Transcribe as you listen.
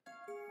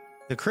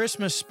The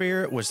Christmas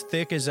spirit was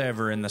thick as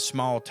ever in the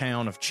small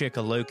town of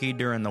Chickaluki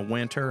during the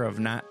winter of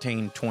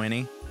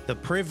 1920. The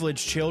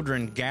privileged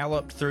children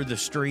galloped through the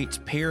streets,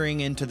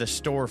 peering into the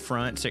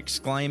storefronts,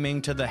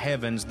 exclaiming to the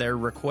heavens their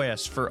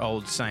requests for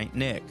Old St.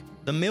 Nick.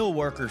 The mill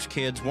workers'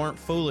 kids weren't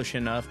foolish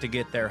enough to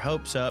get their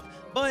hopes up,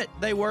 but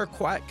they were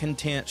quite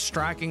content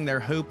striking their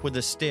hoop with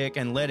a stick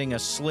and letting a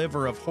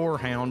sliver of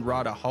horehound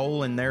rot a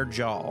hole in their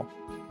jaw.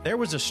 There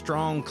was a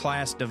strong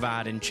class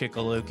divide in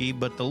Chickaluki,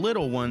 but the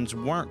little ones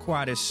weren't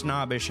quite as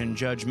snobbish and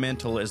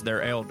judgmental as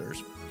their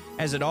elders.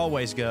 As it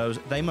always goes,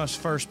 they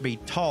must first be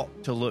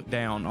taught to look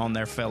down on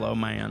their fellow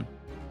man.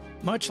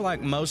 Much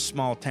like most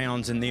small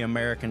towns in the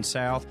American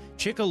South,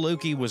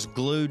 Chickaluki was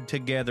glued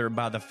together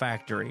by the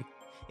factory.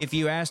 If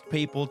you asked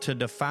people to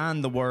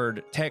define the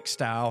word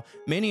textile,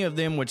 many of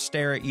them would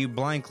stare at you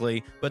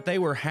blankly, but they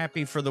were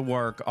happy for the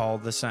work all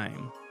the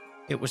same.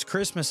 It was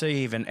Christmas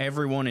Eve, and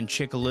everyone in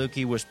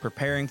Chickaluki was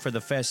preparing for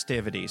the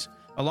festivities.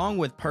 Along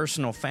with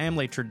personal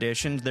family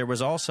traditions, there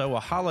was also a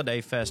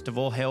holiday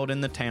festival held in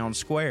the town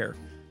square.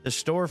 The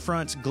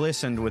storefronts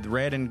glistened with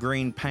red and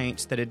green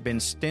paints that had been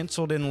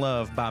stenciled in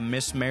love by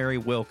Miss Mary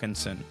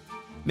Wilkinson.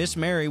 Miss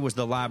Mary was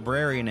the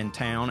librarian in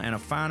town, and a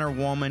finer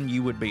woman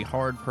you would be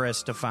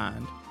hard-pressed to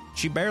find.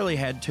 She barely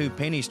had 2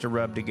 pennies to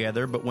rub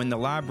together, but when the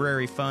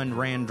library fund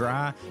ran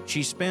dry,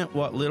 she spent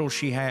what little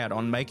she had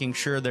on making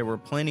sure there were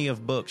plenty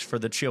of books for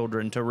the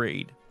children to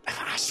read.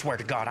 I swear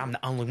to God, I'm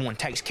the only one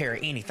takes care of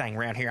anything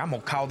around here. I'm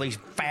going to call these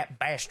fat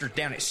bastards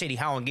down at City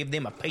Hall and give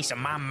them a piece of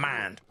my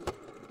mind.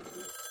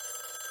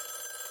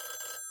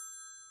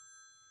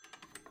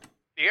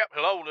 Yep,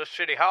 hello, this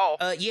City Hall.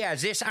 Yeah,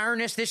 is this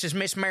Ernest? This is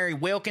Miss Mary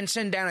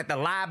Wilkinson down at the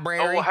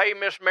library. Oh, hey,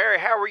 Miss Mary,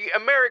 how are you?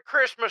 Merry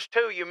Christmas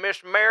to you,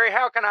 Miss Mary.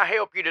 How can I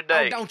help you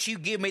today? Oh, don't you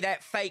give me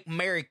that fake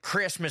Merry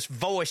Christmas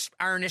voice,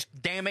 Ernest.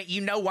 Damn it, you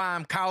know why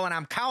I'm calling.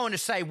 I'm calling to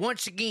say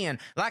once again,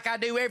 like I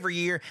do every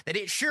year, that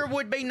it sure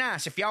would be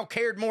nice if y'all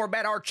cared more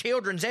about our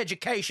children's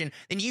education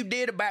than you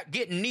did about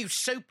getting new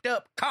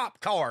souped-up cop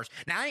cars.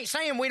 Now, I ain't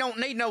saying we don't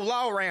need no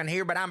law around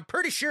here, but I'm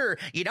pretty sure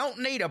you don't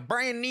need a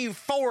brand-new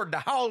Ford to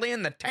haul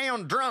in the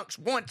town drunks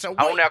once a week.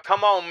 Oh, now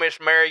come on, Miss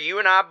Mary. You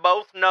and I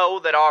both know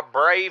that our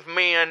brave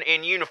men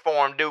in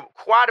uniform do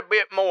quite a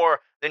bit more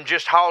than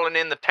just hauling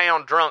in the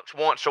town drunks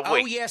once a week.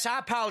 Oh, yes, I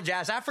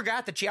apologize. I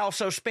forgot that you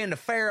also spend a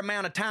fair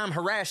amount of time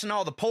harassing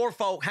all the poor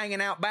folk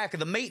hanging out back of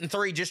the meeting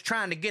three just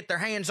trying to get their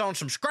hands on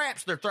some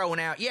scraps they're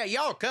throwing out. Yeah,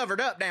 y'all covered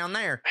up down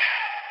there.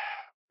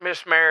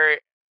 Miss Mary,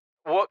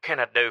 what can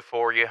I do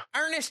for you?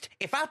 Ernest,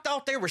 if I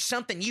thought there was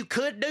something you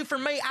could do for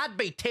me, I'd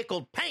be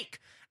tickled pink.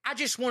 I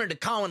just wanted to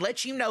call and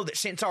let you know that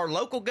since our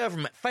local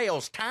government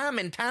fails time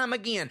and time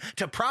again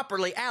to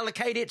properly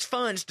allocate its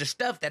funds to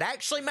stuff that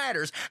actually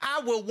matters,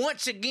 I will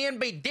once again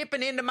be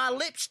dipping into my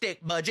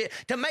lipstick budget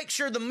to make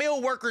sure the mill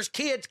workers'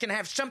 kids can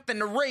have something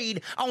to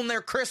read on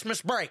their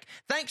Christmas break.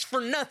 Thanks for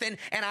nothing,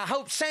 and I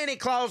hope Santa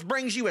Claus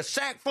brings you a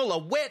sack full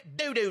of wet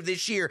doo-doo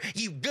this year,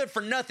 you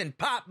good-for-nothing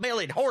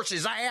pot-bellied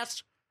horse's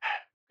ass.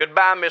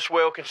 Goodbye, Miss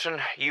Wilkinson.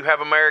 You have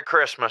a Merry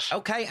Christmas.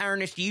 Okay,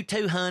 Ernest, you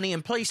too, honey,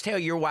 and please tell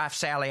your wife,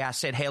 Sally, I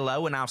said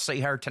hello, and I'll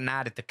see her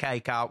tonight at the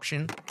cake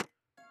auction.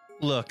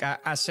 Look,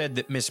 I said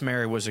that Miss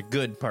Mary was a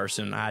good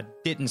person. I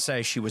didn't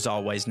say she was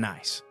always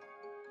nice.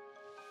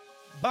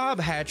 Bob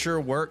Hatcher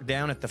worked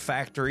down at the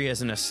factory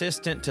as an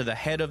assistant to the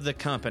head of the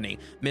company,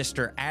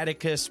 Mr.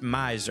 Atticus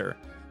Miser.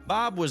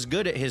 Bob was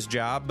good at his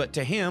job, but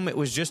to him it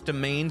was just a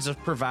means of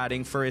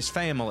providing for his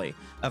family,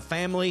 a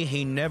family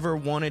he never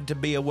wanted to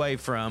be away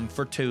from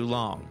for too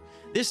long.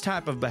 This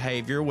type of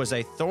behavior was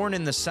a thorn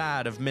in the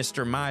side of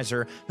Mr.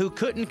 Miser, who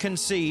couldn't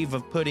conceive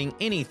of putting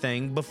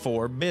anything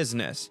before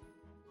business.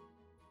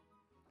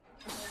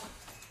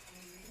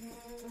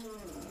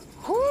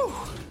 Whew!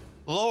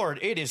 Lord,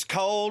 it is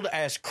cold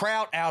as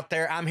kraut out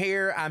there. I'm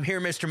here,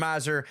 Mr.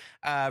 Miser,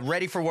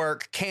 ready for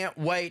work. Can't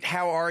wait.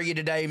 How are you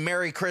today?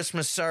 Merry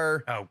Christmas,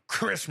 sir. Oh,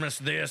 Christmas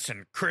this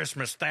and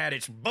Christmas that.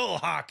 It's bull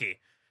hockey.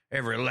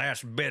 Every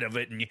last bit of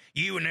it. And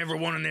you and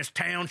everyone in this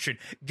town should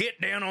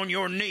get down on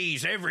your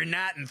knees every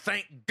night and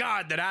thank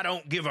God that I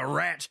don't give a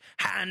rat's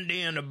hind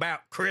end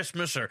about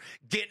Christmas or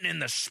getting in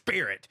the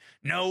spirit.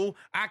 No,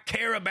 I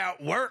care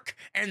about work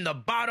and the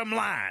bottom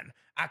line.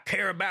 I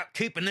care about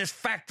keeping this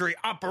factory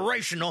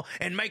operational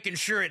and making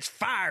sure its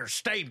fires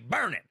stay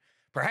burning.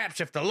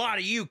 Perhaps if the lot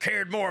of you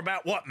cared more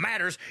about what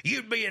matters,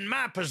 you'd be in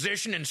my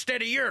position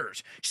instead of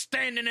yours,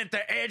 standing at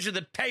the edge of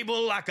the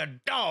table like a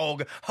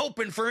dog,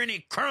 hoping for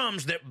any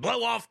crumbs that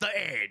blow off the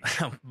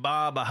edge.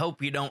 Bob, I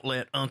hope you don't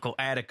let Uncle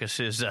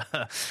Atticus's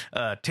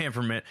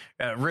temperament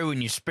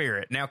ruin your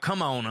spirit. Now,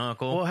 come on,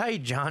 Uncle. Well, hey,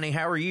 Johnny,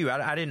 how are you?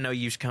 I didn't know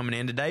you was coming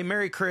in today.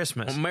 Merry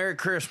Christmas. Well, Merry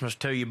Christmas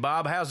to you,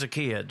 Bob. How's the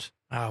kids?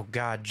 Oh,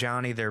 God,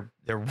 Johnny, they're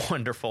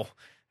wonderful.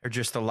 They're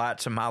just the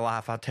lights of my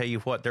life. I'll tell you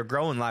what, they're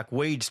growing like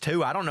weeds,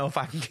 too. I don't know if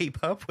I can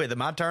keep up with them.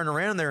 I turn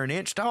around, they're an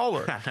inch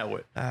taller. I know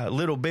it.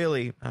 Little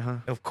Billy,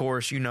 of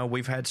course, you know,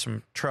 we've had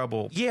some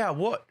trouble. Yeah,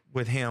 what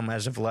with him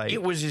as of late.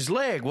 It was his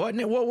leg,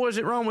 wasn't it? What was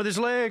it wrong with his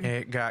leg?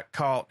 It got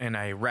caught in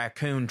a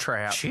raccoon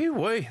trap.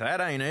 Gee-wee, that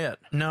ain't it.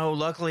 No,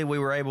 luckily we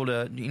were able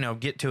to,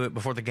 get to it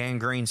before the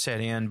gangrene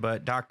set in,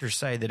 but doctors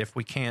say that if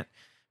we can't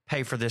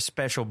pay for this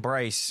special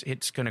brace,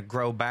 it's going to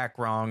grow back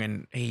wrong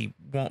and he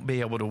won't be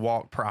able to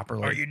walk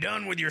properly. Are you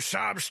done with your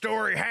sob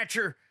story,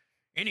 Hatcher?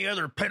 Any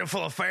other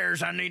pitiful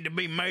affairs I need to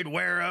be made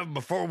aware of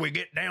before we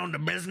get down to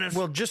business?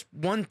 Well, just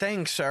one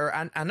thing,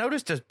 sir. I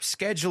noticed a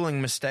scheduling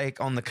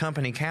mistake on the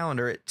company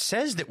calendar. It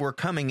says that we're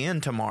coming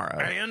in tomorrow.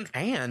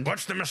 And?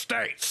 What's the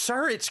mistake?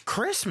 Sir, it's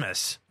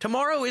Christmas.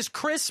 Tomorrow is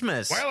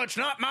Christmas. Well, it's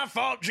not my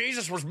fault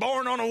Jesus was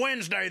born on a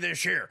Wednesday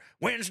this year.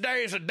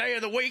 Wednesday is a day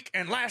of the week,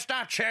 and last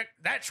I checked,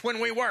 that's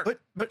when we work.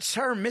 But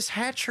sir, Miss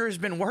Hatcher has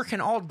been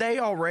working all day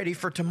already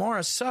for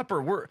tomorrow's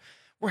supper.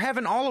 We're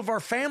having all of our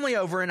family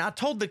over, and I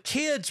told the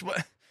kids,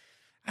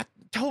 I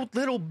told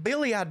little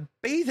Billy I'd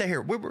be there.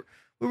 We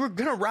were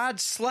going to ride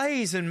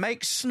sleighs and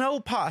make snow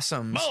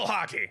possums. Bull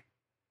hockey.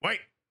 Wait,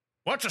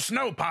 what's a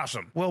snow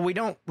possum? Well, we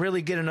don't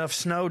really get enough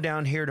snow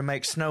down here to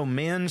make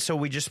snowmen, so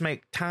we just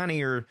make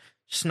tinier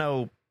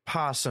snow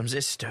possums.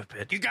 It's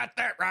stupid. You got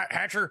that right,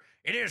 Hatcher.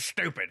 It is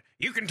stupid.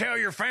 You can tell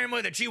your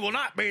family that you will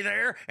not be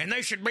there, and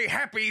they should be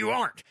happy you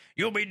aren't.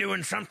 You'll be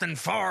doing something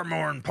far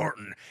more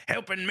important,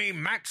 helping me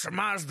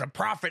maximize the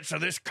profits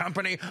of this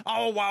company,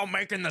 all while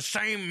making the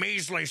same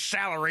measly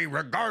salary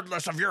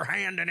regardless of your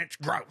hand and its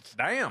growth.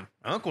 Damn,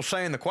 Uncle's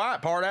saying the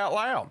quiet part out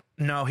loud.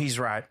 No, he's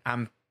right.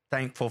 I'm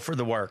thankful for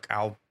the work.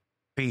 I'll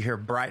be here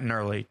bright and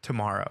early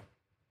tomorrow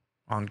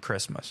on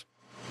Christmas.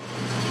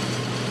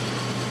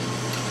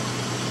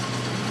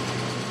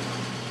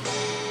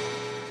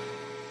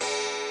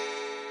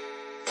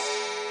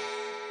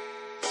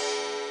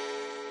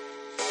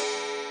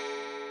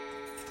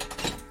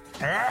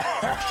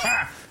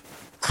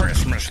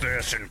 Christmas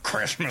this and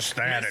Christmas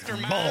that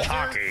and bull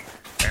hockey.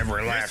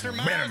 Every last bit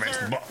of it's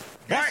bull.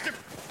 What?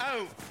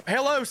 Oh,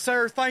 hello,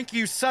 sir. Thank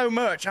you so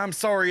much. I'm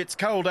sorry it's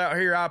cold out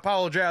here. I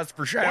apologize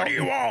for shouting. What do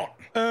you want?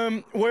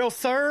 Well,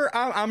 sir,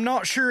 I'm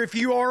not sure if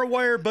you are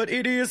aware, but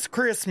it is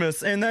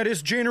Christmas, and that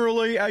is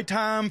generally a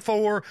time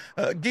for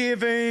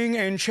giving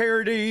and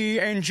charity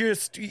and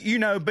just,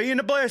 being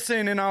a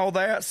blessing and all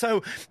that.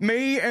 So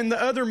me and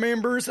the other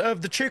members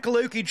of the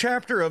Chickaluki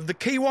chapter of the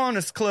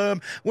Kiwanis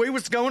Club, we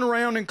was going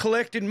around and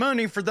collecting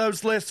money for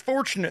those less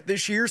fortunate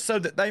this year so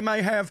that they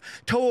may have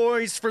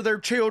toys for their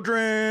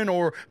children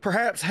or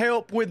perhaps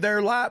help with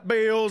their light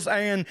bills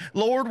and,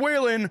 Lord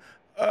willing,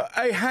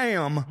 a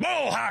ham.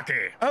 Bull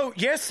hockey. Oh,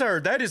 yes, sir.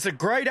 That is a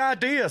great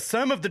idea.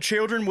 Some of the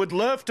children would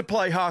love to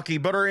play hockey,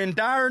 but are in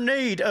dire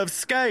need of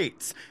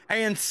skates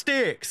and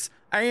sticks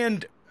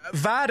and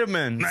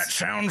vitamins. That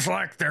sounds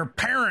like their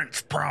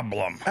parents'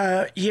 problem.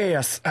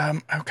 Yes.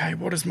 Okay,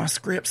 what does my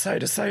script say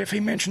if he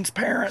mentions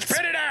parents?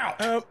 Spit it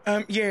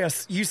out!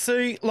 Yes. You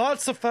see,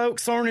 lots of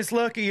folks aren't as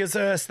lucky as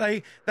us.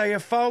 They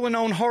have fallen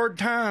on hard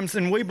times,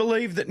 and we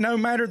believe that no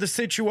matter the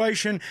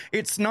situation,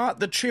 it's not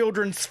the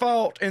children's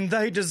fault, and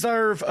they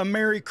deserve a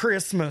Merry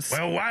Christmas.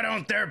 Well, why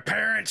don't their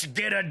parents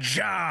get a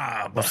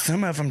job? Well,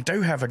 some of them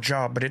do have a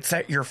job, but it's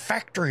at your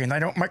factory, and they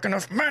don't make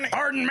enough money.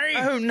 Pardon me?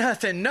 Oh,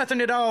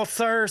 nothing at all,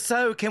 sir.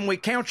 So, can we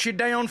count you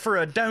down for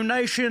a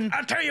donation?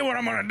 I'll tell you what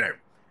I'm gonna do.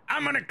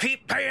 I'm gonna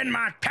keep paying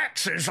my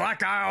taxes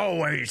like I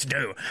always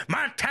do.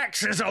 My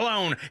taxes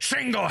alone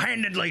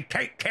single-handedly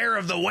take care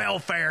of the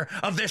welfare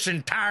of this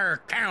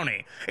entire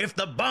county. If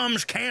the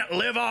bums can't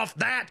live off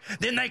that,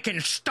 then they can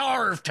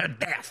starve to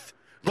death.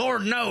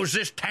 Lord knows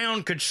this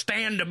town could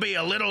stand to be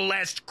a little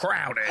less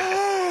crowded.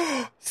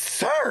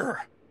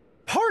 Sir,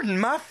 pardon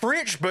my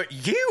French,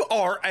 but you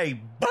are a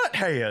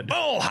butthead.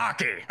 Bull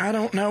hockey. I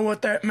don't know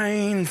what that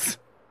means.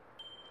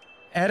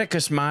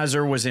 Atticus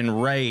Miser was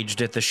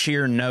enraged at the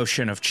sheer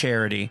notion of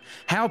charity.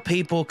 How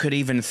people could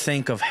even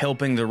think of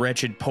helping the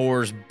wretched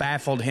poors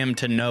baffled him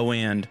to no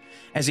end.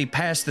 As he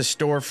passed the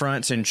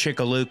storefronts in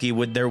Chickaluki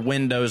with their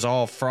windows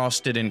all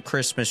frosted in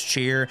Christmas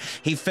cheer,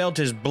 he felt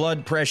his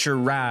blood pressure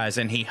rise,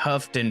 and he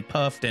huffed and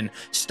puffed and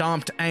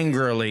stomped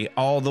angrily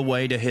all the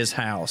way to his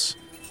house.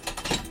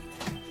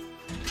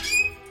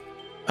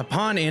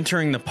 Upon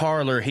entering the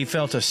parlor, he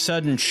felt a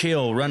sudden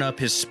chill run up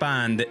his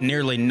spine that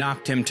nearly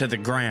knocked him to the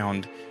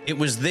ground. It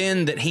was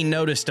then that he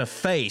noticed a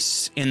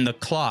face in the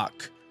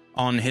clock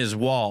on his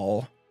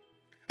wall.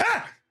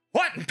 Ah!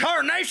 What in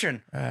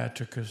tarnation?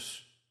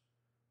 Atticus,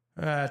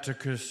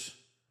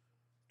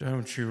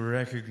 don't you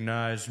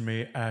recognize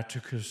me,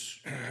 Atticus?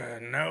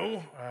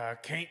 No, I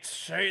can't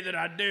say that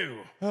I do.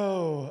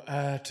 Oh,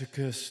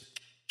 Atticus.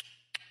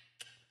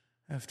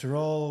 After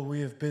all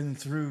we have been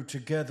through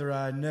together,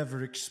 I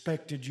never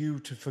expected you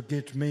to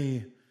forget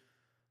me.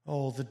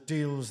 All the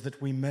deals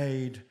that we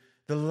made,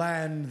 the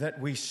land that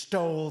we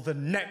stole, the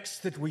necks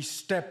that we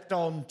stepped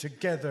on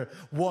together,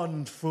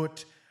 1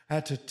 foot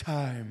at a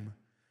time.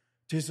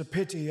 'Tis a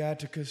pity,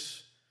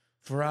 Atticus,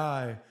 for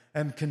I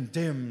am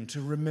condemned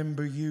to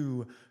remember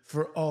you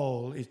for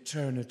all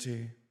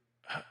eternity.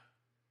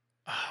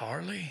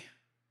 Harley?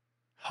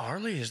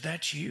 Harley, is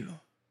that you?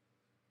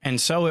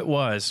 And so it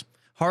was.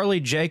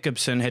 Harley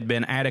Jacobson had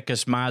been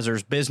Atticus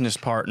Miser's business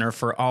partner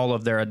for all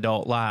of their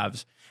adult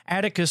lives.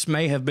 Atticus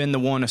may have been the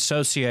one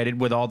associated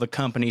with all the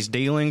company's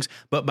dealings,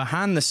 but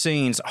behind the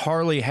scenes,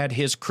 Harley had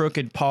his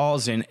crooked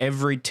paws in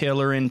every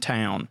tiller in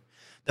town.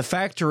 The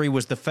factory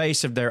was the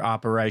face of their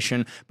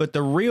operation, but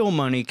the real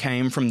money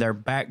came from their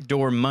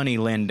backdoor money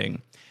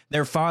lending.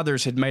 Their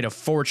fathers had made a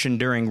fortune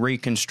during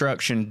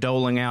Reconstruction,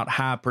 doling out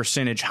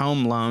high-percentage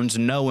home loans,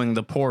 knowing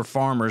the poor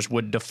farmers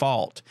would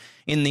default.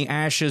 In the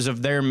ashes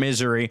of their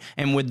misery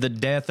and with the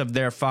death of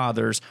their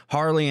fathers,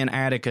 Harley and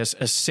Atticus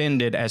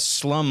ascended as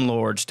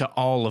slumlords to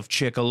all of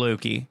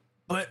Chickaluki.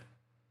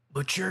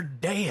 But you're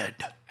dead.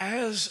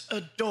 As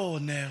a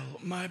doornail,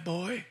 my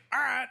boy.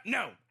 All right,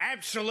 no,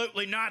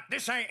 absolutely not.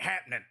 This ain't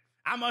happening.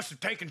 I must have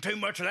taken too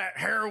much of that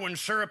heroin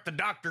syrup the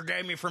doctor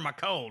gave me for my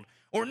cold.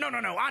 Or no,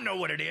 I know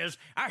what it is.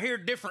 I hear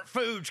different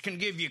foods can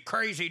give you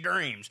crazy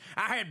dreams.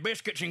 I had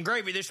biscuits and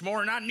gravy this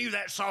morning. I knew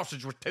that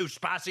sausage was too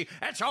spicy.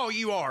 That's all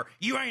you are.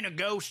 You ain't a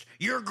ghost.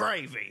 You're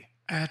gravy.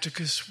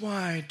 Atticus,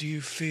 why do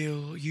you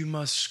feel you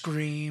must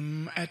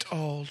scream at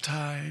all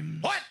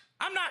times? What?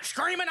 I'm not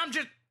screaming. I'm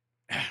just...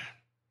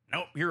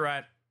 Nope, you're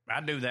right.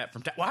 I do that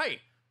from time. Well, hey,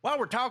 while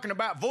we're talking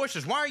about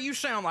voices, why do you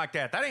sound like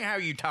that? That ain't how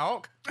you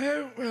talk.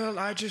 Oh, well,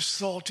 I just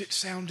thought it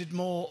sounded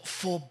more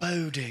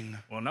foreboding.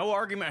 Well, no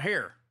argument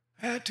here.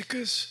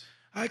 Atticus,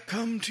 I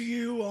come to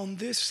you on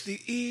this, the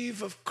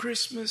eve of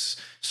Christmas,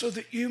 so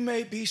that you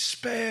may be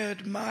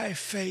spared my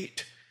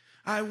fate.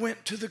 I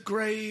went to the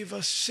grave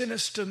a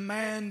sinister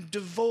man,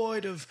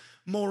 devoid of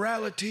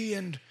morality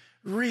and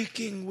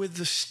reeking with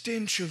the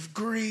stench of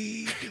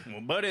greed. Well,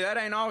 buddy, that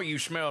ain't all you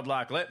smelled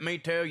like. Let me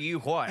tell you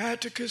what.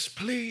 Atticus,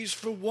 please,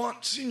 for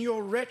once in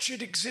your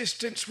wretched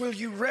existence, will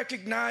you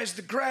recognize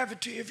the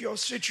gravity of your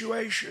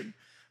situation?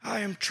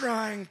 I am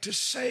trying to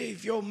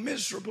save your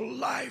miserable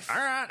life. All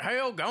right,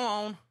 hell, go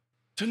on.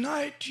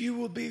 Tonight you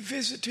will be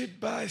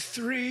visited by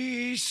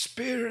 3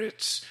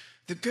 spirits,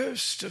 the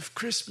ghost of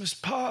Christmas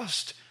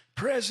past,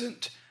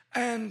 present,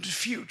 and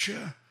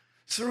future.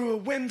 Through a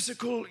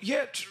whimsical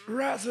yet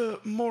rather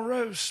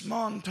morose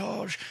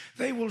montage,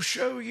 they will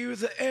show you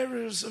the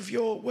errors of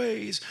your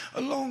ways,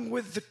 along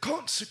with the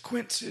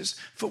consequences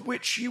for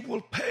which you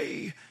will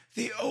pay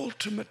the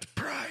ultimate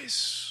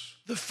price.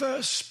 The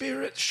first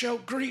spirit shall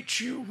greet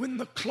you when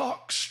the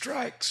clock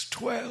strikes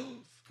 12.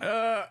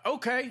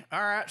 Okay.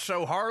 All right.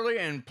 So, Harley,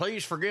 and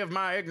please forgive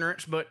my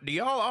ignorance, but do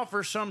y'all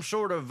offer some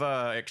sort of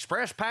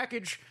express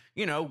package?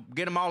 You know,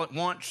 get them all at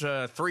once,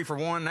 3 for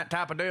 1, that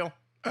type of deal?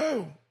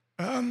 Oh,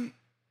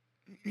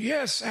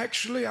 yes,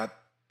 actually,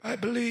 I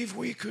believe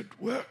we could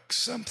work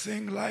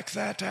something like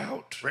that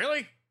out.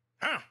 Really?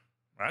 Huh.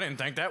 I didn't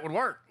think that would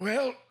work.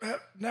 Well,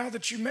 now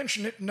that you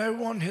mention it, no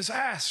one has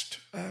asked,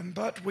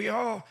 but we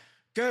are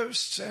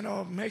ghosts and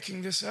are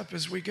making this up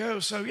as we go.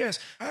 So yes,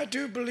 I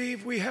do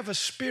believe we have a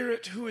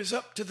spirit who is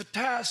up to the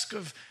task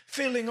of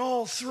filling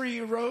all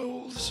 3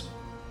 roles.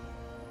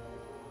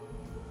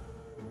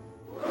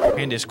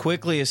 And as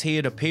quickly as he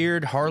had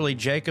appeared, Harley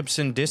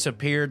Jacobson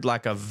disappeared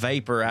like a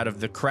vapor out of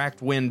the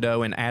cracked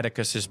window in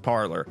Atticus's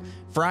parlor.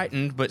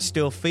 Frightened, but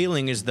still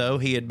feeling as though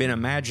he had been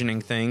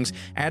imagining things,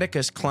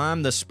 Atticus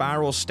climbed the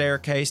spiral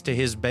staircase to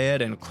his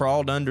bed and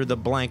crawled under the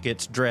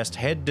blankets, dressed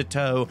head to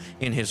toe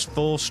in his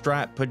full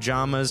striped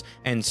pajamas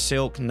and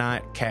silk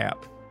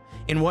nightcap.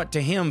 In what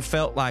to him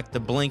felt like the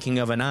blinking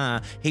of an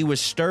eye, he was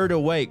stirred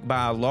awake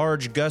by a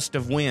large gust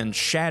of wind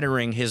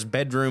shattering his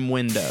bedroom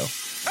window.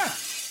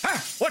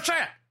 What's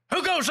that?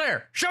 Who goes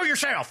there? Show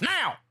yourself,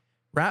 now!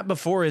 Right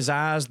before his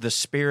eyes, the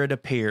spirit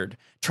appeared,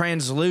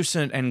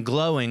 translucent and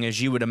glowing as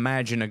you would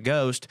imagine a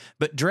ghost,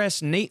 but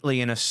dressed neatly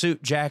in a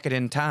suit jacket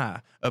and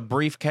tie, a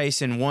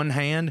briefcase in one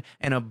hand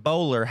and a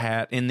bowler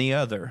hat in the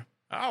other.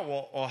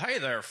 Oh, well, hey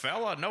there,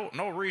 fella.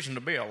 No reason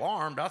to be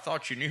alarmed. I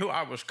thought you knew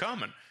I was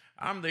coming.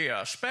 I'm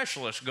the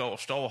specialist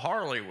ghost old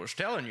Harley was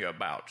telling you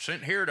about,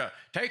 sent here to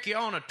take you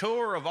on a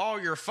tour of all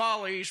your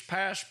follies,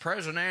 past,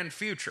 present, and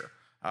future.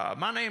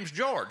 My name's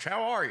George.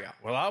 How are you?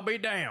 Well, I'll be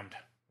damned.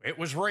 It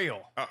was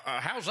real.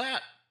 How's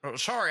that?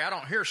 Sorry, I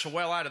don't hear so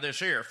well out of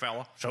this ear,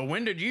 fella. So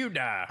when did you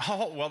die?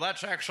 Oh, well,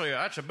 that's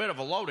a bit of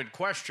a loaded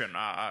question.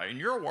 In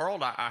your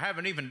world, I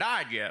haven't even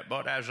died yet,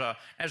 but as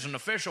an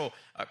official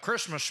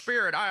Christmas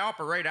spirit, I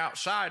operate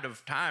outside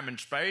of time and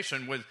space,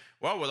 and with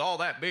all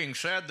that being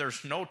said,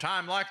 there's no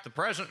time like the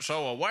present,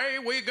 so away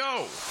we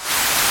go.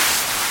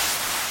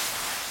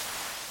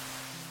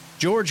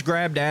 George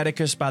grabbed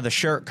Atticus by the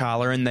shirt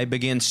collar and they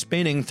began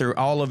spinning through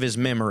all of his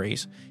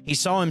memories. He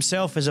saw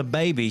himself as a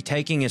baby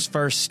taking his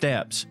first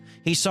steps.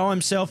 He saw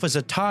himself as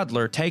a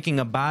toddler taking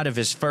a bite of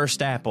his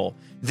first apple.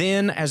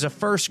 Then, as a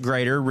first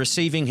grader,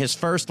 receiving his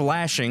first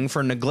lashing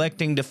for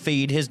neglecting to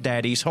feed his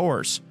daddy's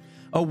horse.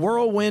 A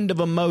whirlwind of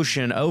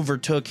emotion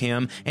overtook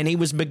him, and he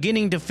was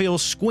beginning to feel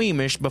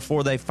squeamish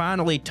before they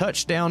finally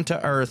touched down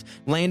to earth,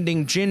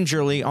 landing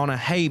gingerly on a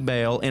hay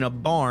bale in a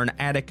barn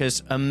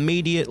Atticus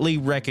immediately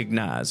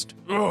recognized.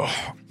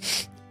 Ugh.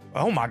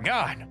 Oh, my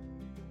God.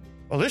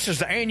 Well, this is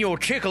the annual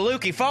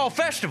Chickaluki Fall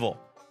Festival.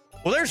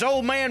 Well, there's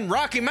old man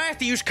Rocky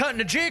Matthews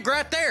cutting a jig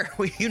right there.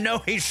 Well, you know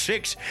he's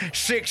six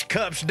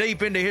cups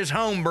deep into his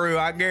homebrew,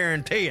 I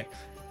guarantee it.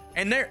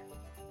 And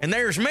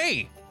there's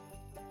me.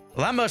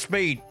 Well, I must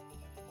be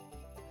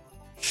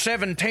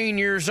 17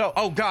 years old.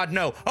 Oh, God,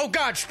 no. Oh,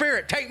 God,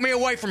 Spirit, take me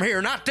away from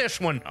here, not this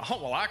one. Oh,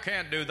 well, I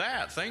can't do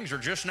that. Things are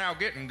just now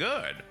getting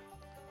good.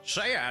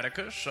 Say,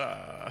 Atticus,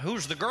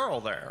 who's the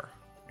girl there?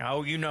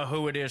 Oh, you know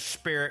who it is,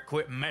 Spirit.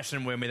 Quit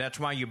messing with me. That's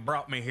why you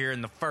brought me here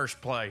in the first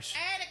place.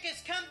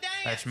 Atticus, come down.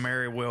 That's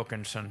Mary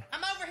Wilkinson.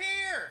 I'm over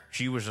here.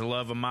 She was the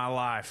love of my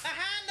life.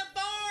 Behind the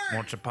barn.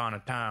 Once upon a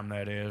time,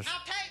 that is.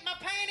 I'll take my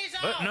panties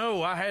off. But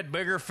no, I had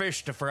bigger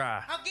fish to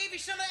fry. I'll give you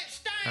some of that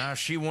stank.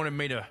 She wanted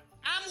me to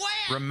I'm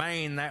wet.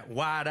 remain that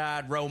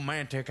wide-eyed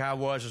romantic I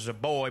was as a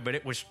boy, but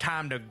it was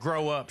time to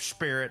grow up,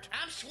 Spirit.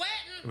 I'm sweating.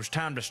 It was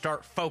time to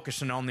start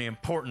focusing on the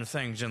important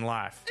things in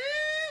life. Ooh,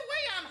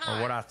 I'm hot.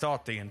 Or what I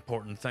thought the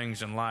important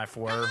things in life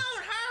were. Come on,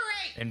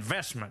 hurry.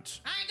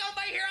 Investments. I ain't gonna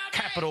be here all day.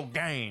 Capital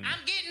gain.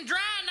 I'm getting dry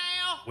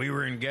now. We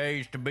were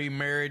engaged to be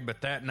married, but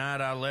that night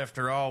I left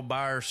her all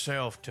by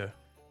herself to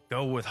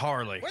go with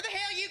Harley. Where the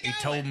hell you He going?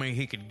 told me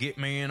he could get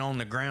me in on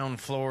the ground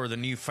floor of the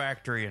new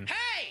factory, and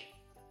Hey,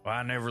 well,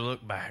 I never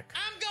looked back.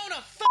 I'm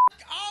gonna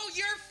fuck all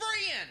your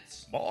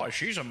friends. Boy,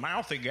 she's a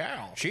mouthy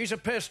gal. She's a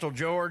pistol,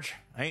 George.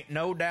 Ain't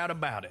no doubt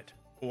about it.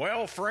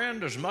 Well,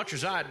 friend, as much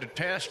as I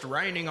detest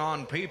raining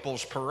on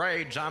people's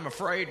parades, I'm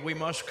afraid we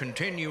must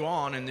continue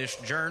on in this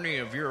journey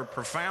of your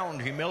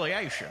profound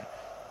humiliation.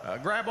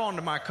 Grab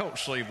onto my coat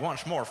sleeve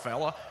once more,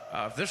 fella.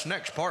 If this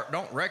next part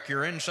don't wreck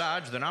your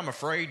insides, then I'm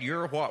afraid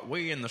you're what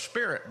we in the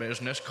spirit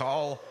business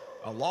call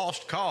a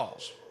lost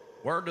cause.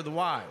 Word to the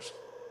wise.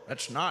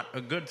 That's not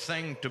a good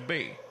thing to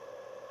be.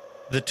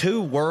 The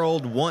two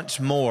whirled once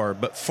more,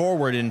 but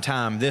forward in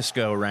time this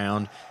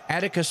go-round.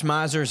 Atticus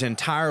Miser's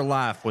entire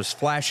life was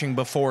flashing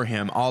before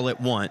him all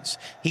at once.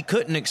 He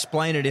couldn't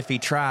explain it if he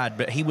tried,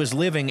 but he was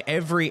living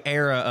every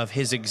era of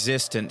his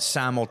existence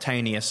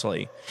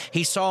simultaneously.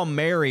 He saw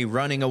Mary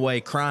running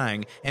away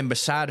crying, and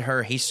beside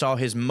her he saw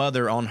his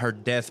mother on her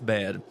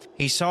deathbed.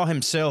 He saw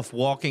himself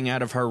walking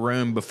out of her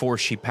room before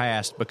she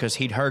passed because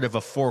he'd heard of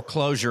a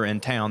foreclosure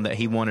in town that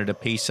he wanted a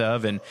piece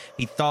of, and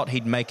he thought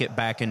he'd make it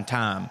back in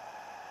time.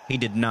 He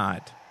did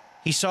not.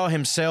 He saw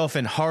himself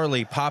and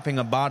Harley popping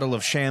a bottle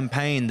of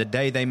champagne the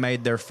day they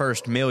made their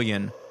first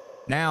million.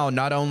 Now,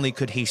 not only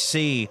could he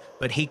see,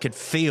 but he could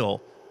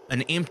feel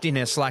an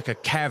emptiness like a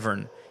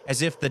cavern,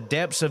 as if the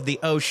depths of the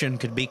ocean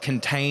could be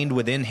contained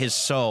within his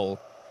soul.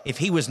 If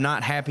he was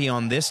not happy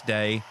on this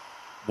day,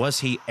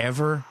 was he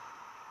ever?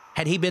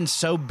 Had he been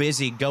so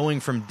busy going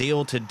from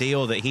deal to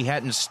deal that he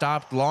hadn't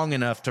stopped long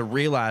enough to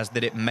realize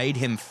that it made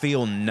him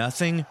feel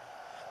nothing?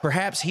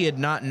 Perhaps he had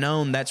not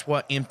known that's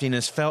what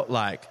emptiness felt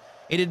like.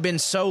 It had been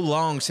so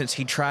long since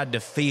he tried to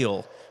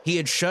feel. He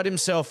had shut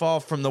himself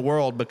off from the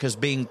world because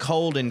being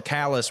cold and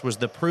callous was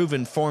the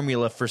proven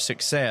formula for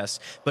success.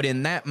 But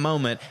in that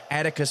moment,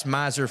 Atticus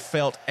Miser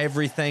felt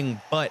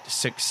everything but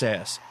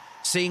success.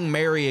 Seeing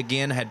Mary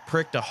again had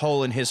pricked a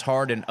hole in his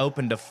heart and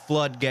opened a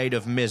floodgate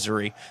of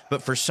misery.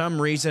 But for some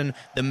reason,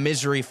 the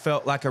misery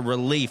felt like a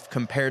relief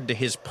compared to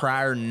his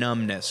prior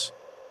numbness.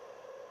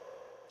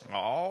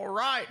 All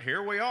right,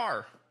 here we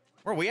are.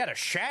 Were we at a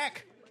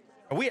shack?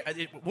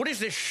 What is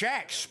this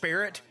shack,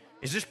 Spirit?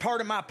 Is this part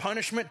of my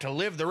punishment to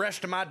live the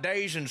rest of my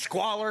days in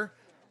squalor?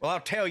 Well, I'll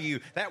tell you,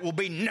 that will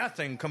be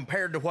nothing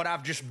compared to what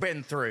I've just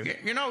been through.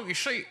 You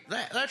see,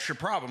 that's your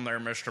problem there,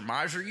 Mr.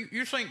 Miser.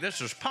 You think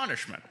this is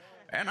punishment.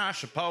 And I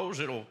suppose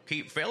it'll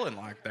keep feeling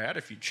like that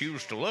if you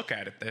choose to look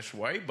at it this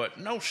way. But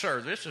no, sir,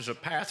 this is a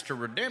path to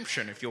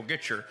redemption if you'll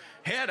get your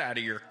head out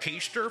of your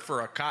keister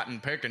for a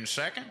cotton-picking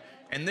second.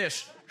 And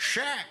this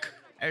shack,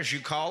 as you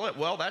call it,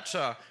 well, that's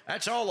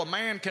all a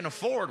man can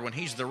afford when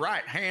he's the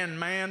right-hand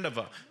man of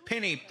a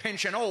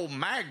penny-pinching old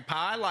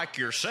magpie like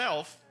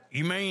yourself.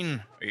 You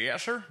mean?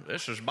 Yes, sir.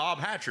 This is Bob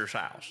Hatcher's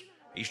house.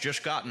 He's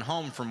just gotten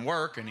home from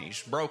work, and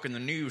he's broken the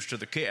news to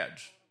the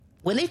kids.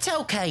 Well, it's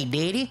okay,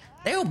 Daddy.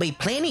 There'll be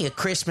plenty of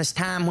Christmas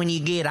time when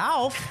you get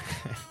off.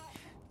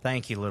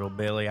 Thank you, little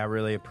Billy. I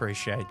really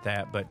appreciate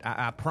that. But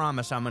I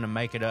promise I'm going to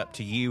make it up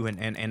to you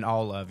and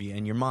all of you,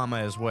 and your mama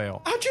as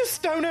well. I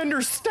just don't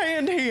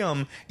understand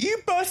him. You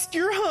bust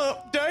your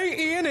hump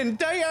day in and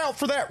day out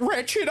for that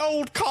wretched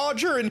old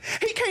codger, and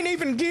he can't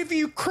even give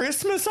you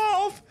Christmas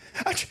off?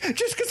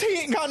 Just because he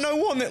ain't got no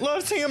one that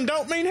loves him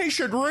don't mean he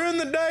should ruin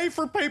the day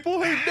for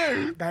people who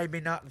do.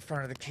 Baby, not in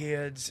front of the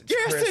kids. It's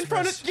Yes,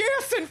 Christmas.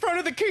 in front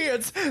of the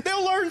kids.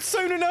 They'll learn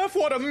soon enough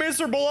what a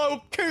miserable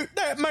old coot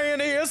that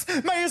man is.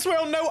 May as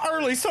well know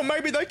early so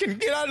maybe they can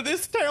get out of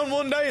this town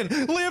one day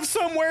and live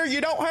somewhere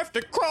you don't have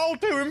to crawl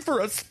to him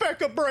for a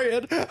speck of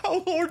bread.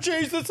 Oh, Lord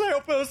Jesus,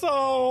 help us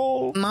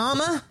all.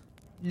 Mama,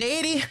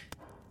 Daddy,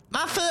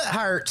 my foot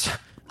hurts.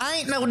 I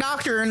ain't no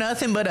doctor or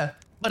nothing, but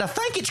I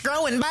think it's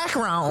growing back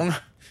wrong.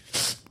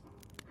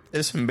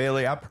 Listen,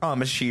 Billy, I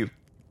promise you,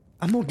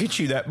 I'm going to get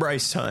you that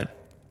brace, son.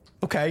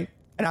 Okay?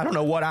 And I don't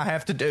know what I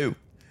have to do.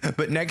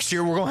 But next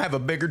year, we're going to have a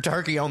bigger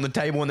turkey on the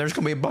table, and there's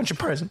going to be a bunch of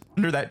presents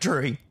under that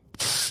tree.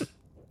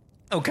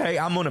 Okay,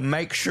 I'm going to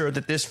make sure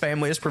that this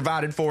family is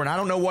provided for, and I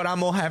don't know what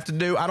I'm going to have to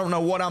do. I don't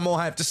know what I'm going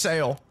to have to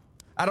sell.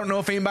 I don't know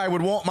if anybody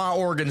would want my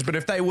organs, but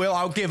if they will,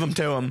 I'll give them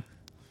to them.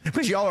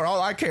 Because y'all are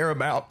all I care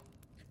about.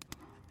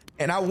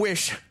 And I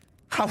wish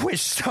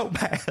so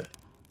bad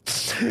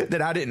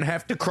that I didn't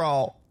have to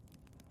crawl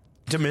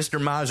to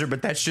Mr. Miser,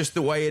 but that's just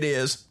the way it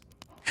is.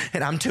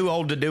 And I'm too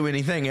old to do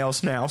anything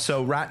else now,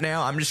 so right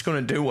now I'm just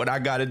going to do what I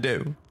got to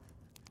do.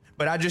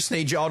 But I just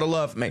need y'all to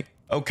love me,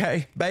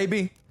 okay,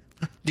 baby?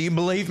 Do you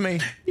believe me?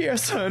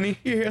 Yes, honey,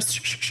 yes.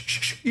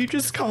 Shh. You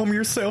just calm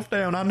yourself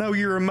down. I know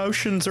your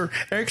emotions are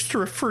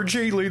extra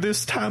fragile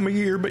this time of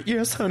year, but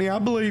yes, honey, I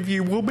believe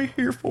you. We'll be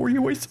here for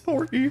you. We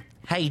support you.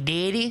 Hey,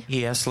 Daddy.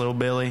 Yes, little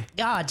Billy.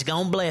 God's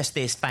gonna bless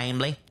this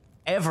family.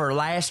 Every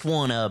last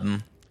one of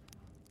them.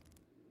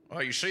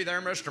 Well, you see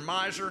there, Mr.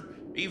 Miser?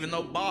 Even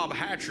though Bob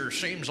Hatcher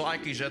seems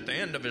like he's at the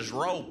end of his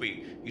rope,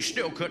 he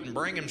still couldn't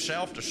bring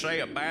himself to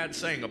say a bad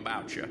thing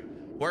about you.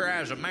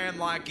 Whereas a man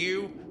like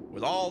you,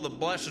 with all the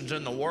blessings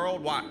in the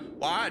world, why,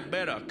 I'd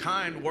bet a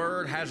kind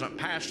word hasn't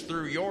passed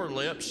through your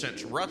lips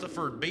since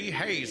Rutherford B.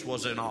 Hayes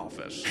was in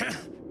office.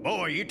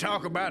 Boy, you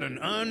talk about an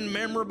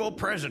unmemorable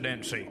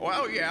presidency.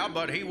 Well, yeah,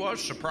 but he was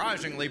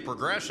surprisingly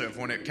progressive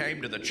when it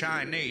came to the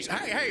Chinese.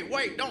 Hey,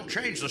 wait, don't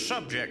change the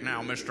subject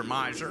now, Mr.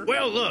 Miser.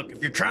 Well, look,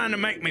 if you're trying to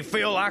make me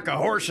feel like a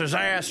horse's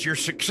ass, you're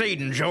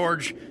succeeding,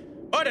 George.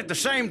 But at the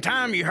same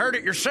time, you heard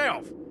it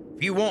yourself.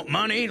 If you want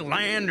money,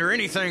 land, or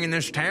anything in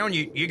this town,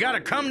 you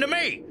gotta come to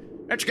me.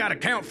 That's gotta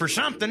count for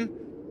something.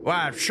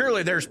 Why,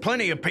 surely there's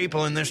plenty of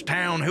people in this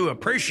town who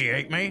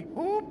appreciate me.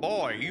 Oh,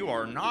 boy, you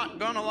are not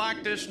gonna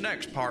like this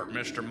next part,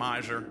 Mr.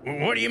 Miser.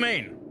 What do you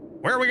mean?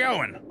 Where are we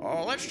going?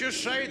 Oh, let's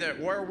just say that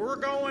where we're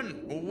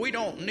going, we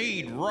don't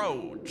need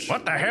roads.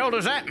 What the hell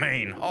does that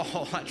mean?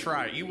 Oh, that's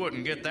right. You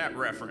wouldn't get that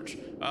reference.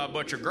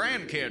 But your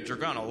grandkids are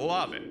gonna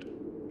love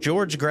it.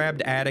 George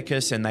grabbed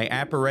Atticus, and they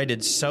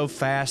apparated so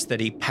fast that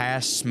he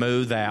passed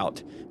smooth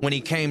out. When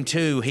he came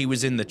to, he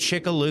was in the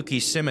Chickaluki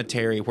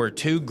cemetery where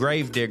two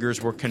gravediggers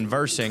were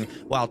conversing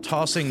while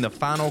tossing the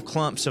final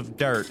clumps of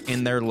dirt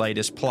in their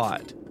latest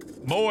plot.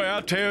 Boy, I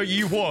tell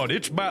you what,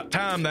 it's about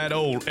time that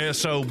old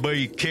SOB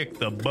kicked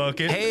the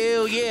bucket.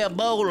 Hell yeah,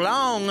 Bo,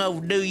 long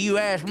overdue, you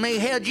ask me.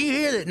 Hell, did you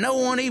hear that no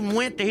one even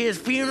went to his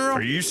funeral?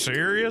 Are you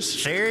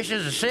serious? Serious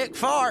as a sick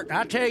fart.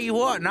 I tell you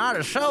what, not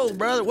a soul,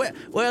 brother.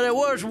 Well, there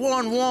was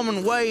one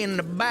woman way in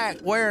the back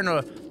wearing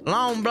a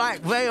long black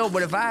veil,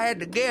 but if I had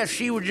to guess,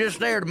 she was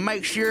just there to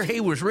make sure he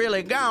was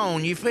really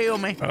gone, you feel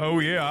me? Oh,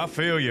 yeah, I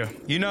feel you.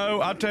 You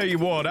know, I tell you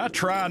what, I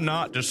try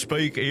not to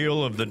speak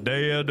ill of the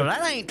dead. Well,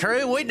 that ain't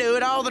true. We do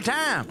it all the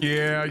time.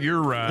 Yeah,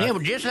 you're right. Yeah,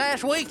 but just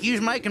last week, you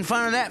was making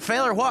fun of that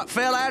feller what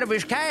fell out of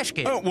his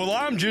casket. Oh, well,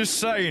 I'm just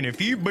saying,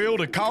 if you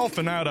build a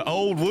coffin out of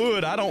old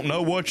wood, I don't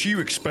know what you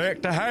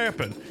expect to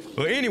happen.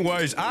 But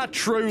anyways, I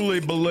truly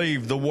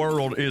believe the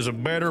world is a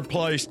better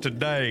place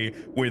today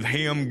with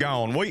him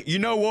gone. You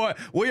know what?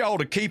 We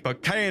ought to keep a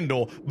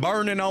candle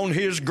burning on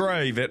his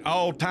grave at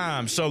all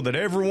times so that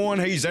everyone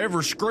he's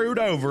ever screwed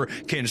over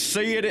can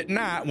see it at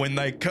night when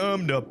they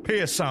come to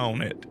piss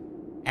on it.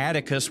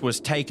 Atticus was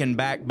taken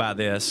back by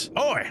this.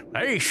 Boy,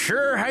 they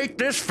sure hate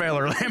this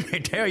feller, let me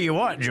tell you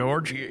what,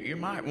 George. You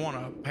might want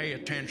to pay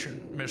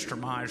attention, Mr.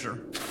 Miser.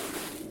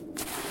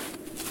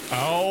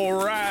 All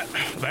right,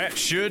 that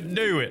should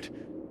do it.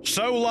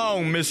 So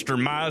long,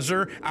 Mr.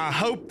 Miser. I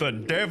hope the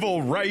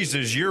devil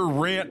raises your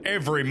rent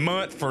every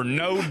month for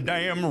no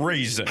damn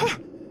reason.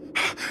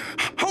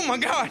 Oh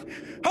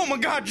my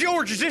God,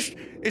 George, is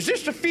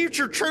this the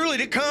future truly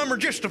to come or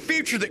just the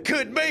future that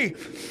could be?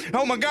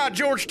 Oh my God,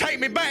 George, take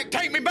me back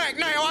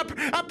now.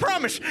 I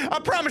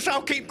promise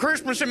I'll keep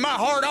Christmas in my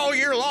heart all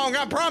year long.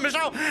 I promise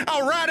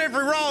I'll right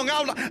every wrong.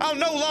 I'll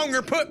no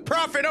longer put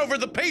profit over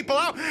the people.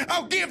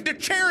 I'll give to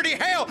charity.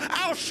 Hell,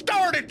 I'll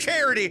start a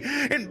charity.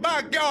 And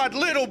by God,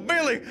 little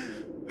Billy,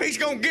 he's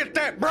gonna get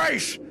that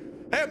brace.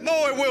 That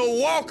boy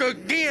will walk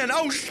again.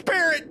 Oh,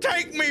 Spirit,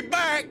 take me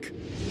back.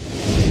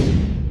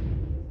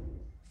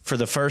 For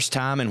the first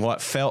time in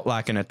what felt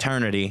like an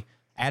eternity,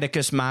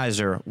 Atticus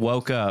Miser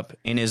woke up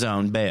in his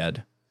own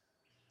bed.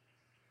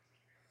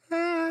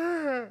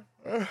 Oh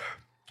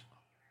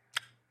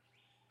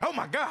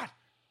my God!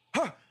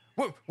 Huh?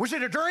 Was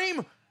it a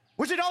dream?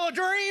 Was it all a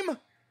dream?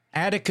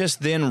 Atticus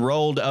then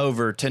rolled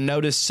over to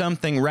notice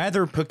something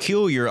rather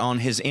peculiar on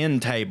his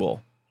end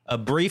table: a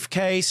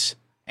briefcase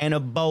and a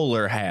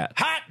bowler hat.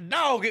 Hot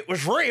dog, it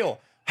was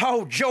real.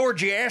 Oh,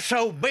 Georgie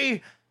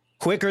S.O.B.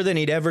 Quicker than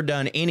he'd ever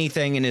done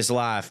anything in his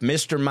life,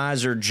 Mr.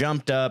 Miser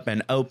jumped up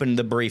and opened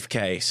the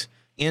briefcase.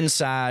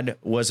 Inside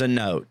was a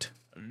note.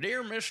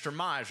 Dear Mr.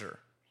 Miser,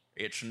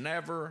 it's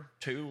never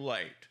too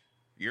late.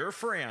 Your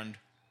friend,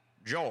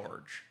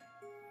 George.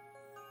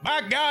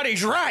 By God,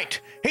 he's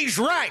right. He's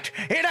right.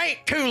 It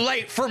ain't too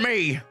late for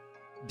me.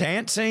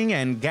 Dancing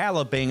and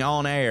galloping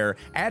on air,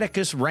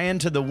 Atticus ran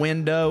to the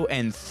window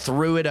and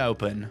threw it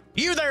open.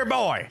 You there,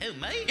 boy. Who,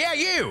 me? Yeah,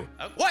 you.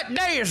 What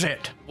day is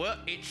it? Well,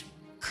 it's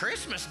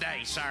Christmas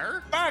Day,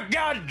 sir. By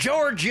God,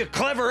 George, you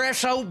clever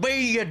SOB,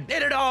 you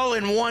did it all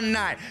in one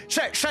night.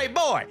 Say,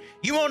 boy,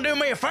 you want to do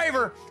me a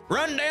favor?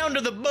 Run down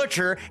to the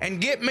butcher and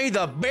get me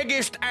the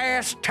biggest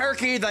ass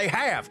turkey they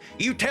have.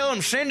 You tell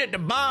them send it to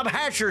Bob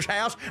Hatcher's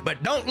house,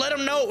 but don't let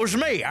them know it was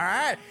me, all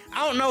right?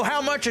 I don't know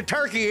how much a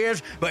turkey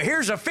is, but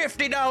here's a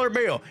 $50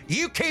 bill.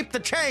 You keep the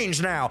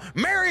change now.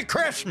 Merry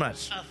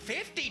Christmas. A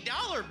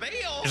 $50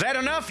 bill? Is that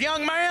enough,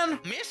 young man?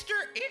 Mister,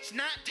 it's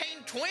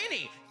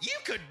 1920. You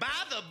could buy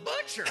the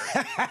butcher.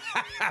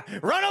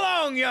 Run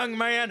along, young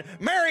man.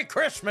 Merry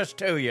Christmas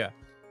to you.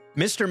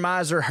 Mr.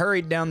 Miser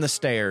hurried down the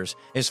stairs.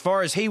 As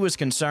far as he was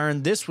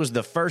concerned, this was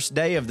the first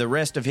day of the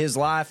rest of his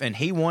life, and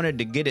he wanted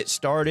to get it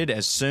started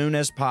as soon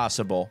as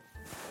possible.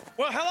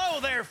 Well, hello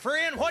there,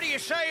 friend. What do you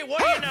say? What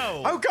do you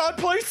know? Oh, God,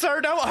 please,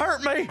 sir, don't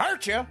hurt me.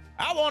 Hurt you?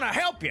 I want to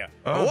help you.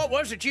 What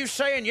was it you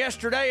saying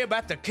yesterday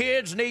about the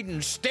kids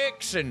needing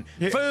sticks and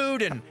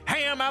food and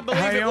ham, I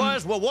believe it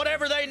was? Well,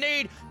 whatever they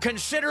need,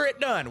 consider it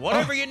done.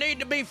 Whatever you need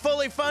to be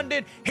fully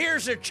funded,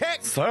 here's a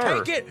check.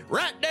 Sir. Take it.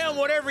 Write down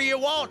whatever you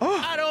want.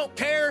 I don't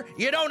care.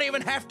 You don't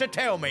even have to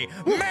tell me.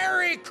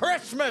 Merry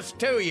Christmas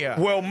to you.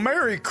 Well,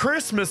 Merry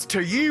Christmas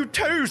to you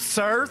too,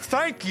 sir.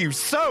 Thank you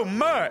so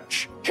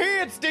much.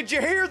 Kids, did you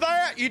hear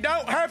that? You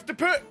don't have to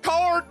put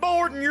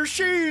cardboard in your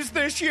shoes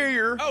this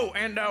year. Oh,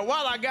 and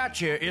while I got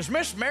you, is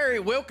Miss Mary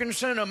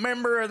Wilkinson a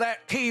member of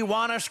that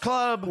Kiwanis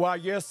Club? Why,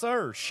 yes,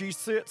 sir. She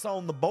sits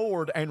on the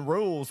board and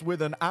rules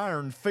with an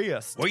iron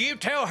fist. Will you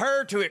tell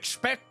her to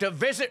expect a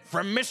visit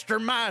from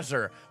Mr.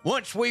 Miser?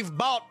 Once we've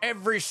bought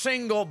every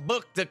single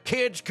book the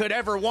kids could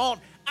ever want,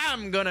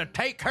 I'm gonna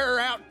take her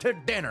out to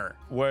dinner.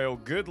 Well,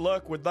 good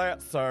luck with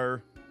that,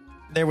 sir.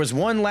 There was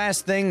one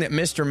last thing that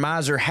Mr.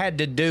 Miser had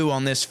to do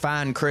on this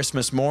fine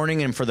Christmas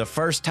morning, and for the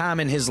first time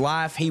in his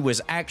life, he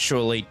was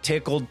actually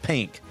tickled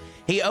pink.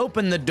 He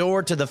opened the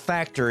door to the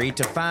factory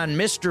to find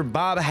Mr.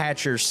 Bob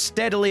Hatcher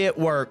steadily at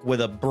work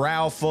with a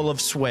brow full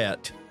of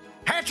sweat.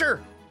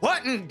 Hatcher,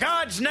 what in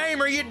God's name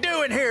are you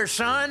doing here,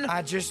 son?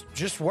 I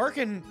just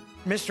working,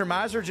 Mr.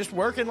 Miser, just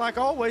working like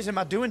always. Am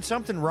I doing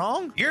something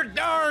wrong? You're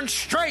darn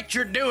straight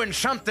you're doing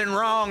something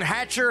wrong,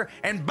 Hatcher,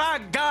 and by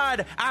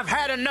God, I've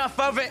had enough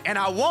of it, and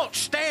I won't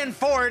stand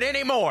for it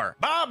anymore.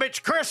 Bob, it's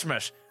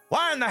Christmas.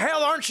 Why in the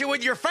hell aren't you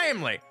with your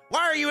family?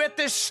 Why are you at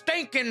this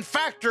stinking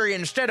factory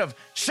instead of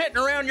sitting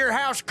around your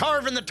house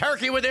carving the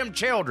turkey with them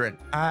children?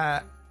 I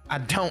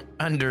don't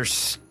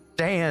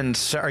understand,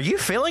 sir. Are you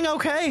feeling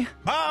okay?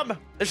 Bob,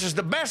 this is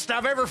the best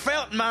I've ever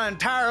felt in my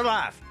entire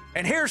life.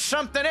 And here's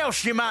something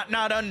else you might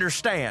not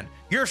understand.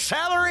 Your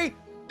salary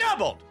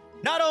doubled.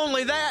 Not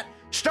only that,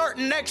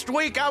 starting next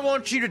week, I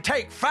want you to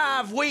take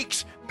 5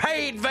 weeks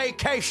paid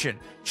vacation.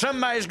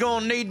 Somebody's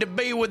gonna need to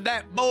be with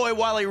that boy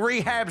while he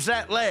rehabs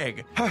that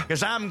leg,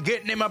 because I'm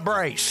getting him a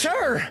brace.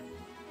 Sir!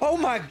 Oh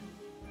my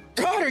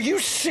God, are you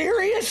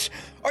serious?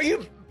 Are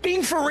you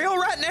being for real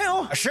right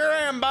now? I sure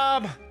am,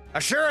 Bob. I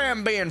sure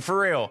am being for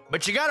real.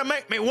 But you gotta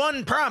make me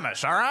one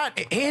promise, all right?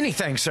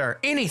 Anything, sir.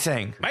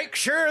 Anything. Make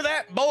sure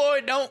that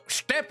boy don't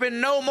step in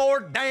no more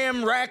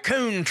damn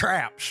raccoon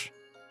traps.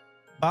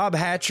 Bob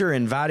Hatcher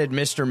invited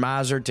Mr.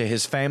 Miser to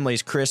his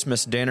family's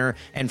Christmas dinner,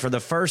 and for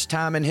the first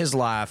time in his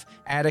life,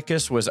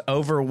 Atticus was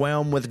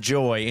overwhelmed with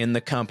joy in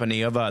the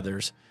company of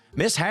others.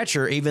 Miss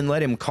Hatcher even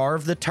let him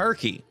carve the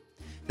turkey.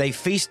 They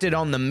feasted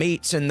on the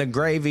meats and the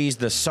gravies,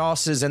 the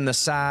sauces and the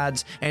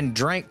sides, and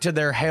drank to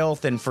their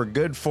health and for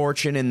good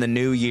fortune in the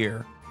new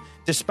year.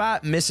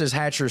 Despite Mrs.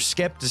 Hatcher's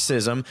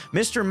skepticism,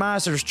 Mr.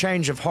 Miser's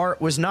change of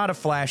heart was not a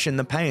flash in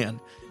the pan.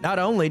 Not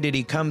only did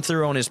he come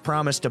through on his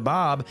promise to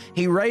Bob,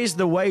 he raised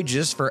the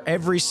wages for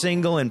every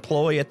single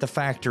employee at the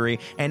factory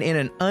and, in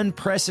an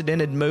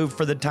unprecedented move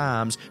for the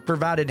times,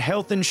 provided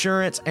health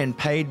insurance and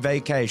paid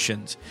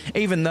vacations,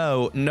 even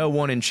though no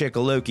one in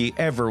Chickaluki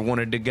ever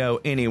wanted to go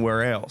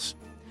anywhere else.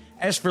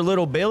 As for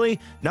little Billy,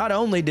 not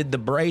only did the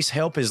brace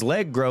help his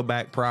leg grow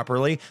back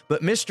properly,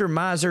 but Mr.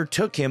 Miser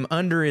took him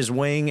under his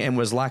wing and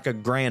was like a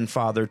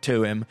grandfather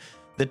to him.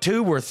 The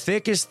two were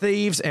thick as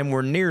thieves and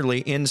were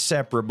nearly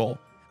inseparable.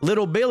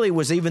 Little Billy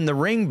was even the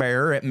ring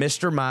bearer at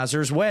Mr.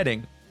 Miser's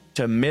wedding,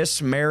 to Miss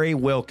Mary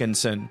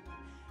Wilkinson.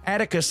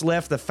 Atticus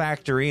left the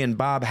factory in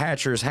Bob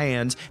Hatcher's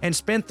hands and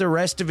spent the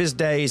rest of his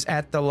days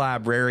at the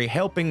library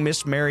helping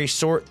Miss Mary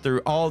sort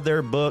through all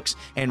their books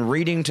and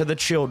reading to the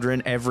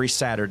children every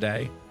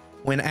Saturday.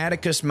 When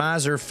Atticus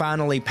Miser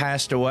finally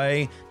passed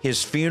away,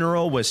 his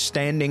funeral was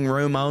standing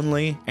room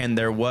only, and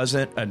there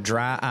wasn't a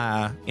dry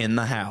eye in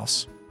the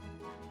house.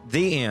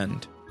 The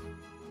end.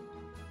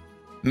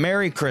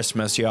 Merry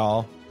Christmas,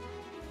 y'all.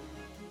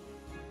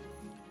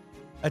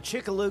 A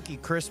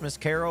Chickaluki Christmas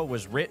Carol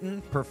was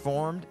written,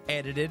 performed,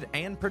 edited,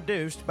 and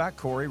produced by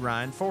Corey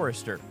Ryan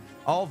Forrester.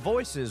 All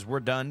voices were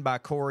done by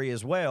Corey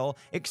as well,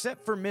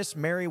 except for Miss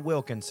Mary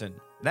Wilkinson.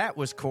 That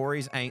was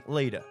Corey's Aunt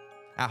Lita.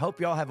 I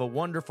hope y'all have a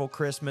wonderful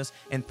Christmas,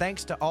 and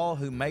thanks to all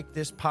who make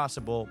this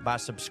possible by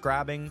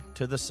subscribing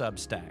to the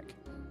Substack.